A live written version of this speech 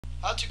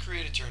How to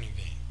create a turning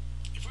vane.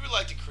 If we would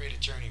like to create a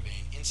turning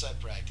vane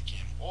inside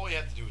PractiCAM, all we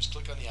have to do is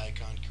click on the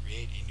icon,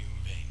 create a new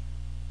vane.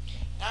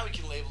 Now we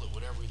can label it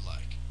whatever we'd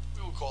like.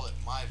 We will call it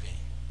my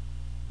vane.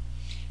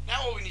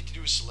 Now all we need to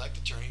do is select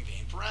the turning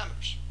vane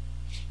parameters.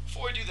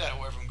 Before I do that,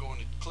 however, I'm going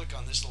to click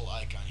on this little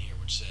icon here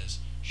which says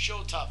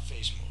show top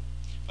face mode.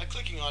 By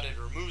clicking on it,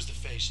 it removes the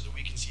face so that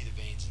we can see the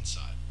vanes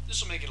inside.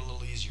 This will make it a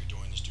little easier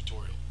during this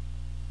tutorial.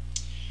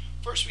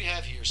 First we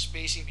have here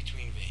spacing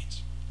between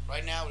vanes.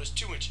 Right now it is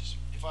 2 inches.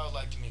 If I would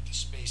like to make the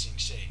spacing,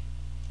 say,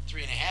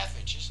 3.5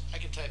 inches, I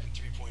can type in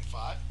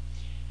 3.5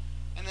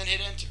 and then hit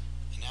enter.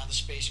 And now the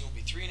spacing will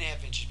be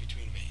 3.5 inches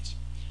between vanes.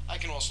 I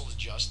can also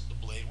adjust the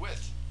blade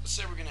width. Let's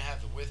say we're going to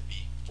have the width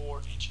be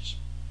 4 inches.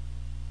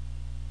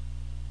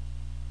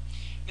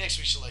 Next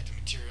we select the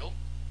material.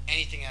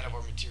 Anything out of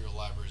our material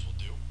libraries will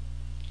do.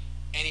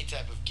 Any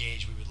type of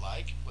gauge we would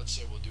like. Let's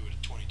say we'll do it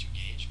at 22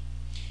 gauge.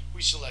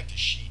 We select a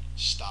sheet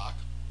stock.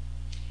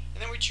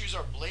 And then we choose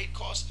our blade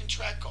cost and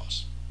track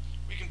cost.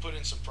 We can put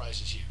in some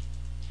prices here.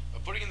 By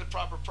putting in the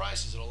proper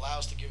prices, it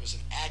allows us to give us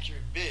an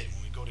accurate bid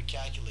when we go to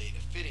calculate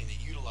a fitting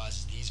that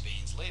utilizes these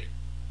vanes later.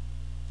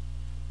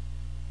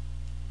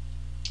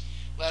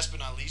 Last but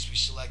not least, we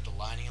select the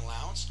lining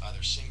allowance,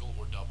 either single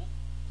or double,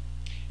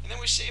 and then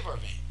we save our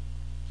vane.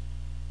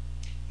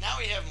 Now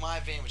we have my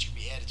vane, which can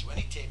be added to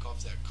any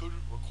takeoffs that could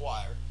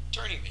require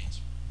turning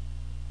vanes.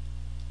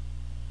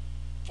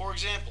 For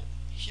example,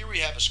 here we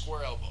have a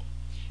square elbow.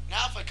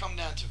 Now if I come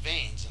down to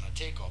vanes in our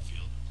takeoff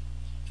field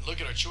and look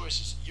at our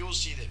choices, you will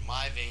see that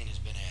my vane has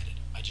been added.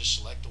 I just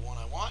select the one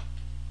I want,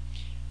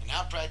 and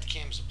now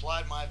PractiCAM has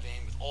applied my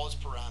vane with all its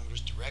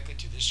parameters directly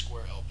to this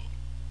square elbow.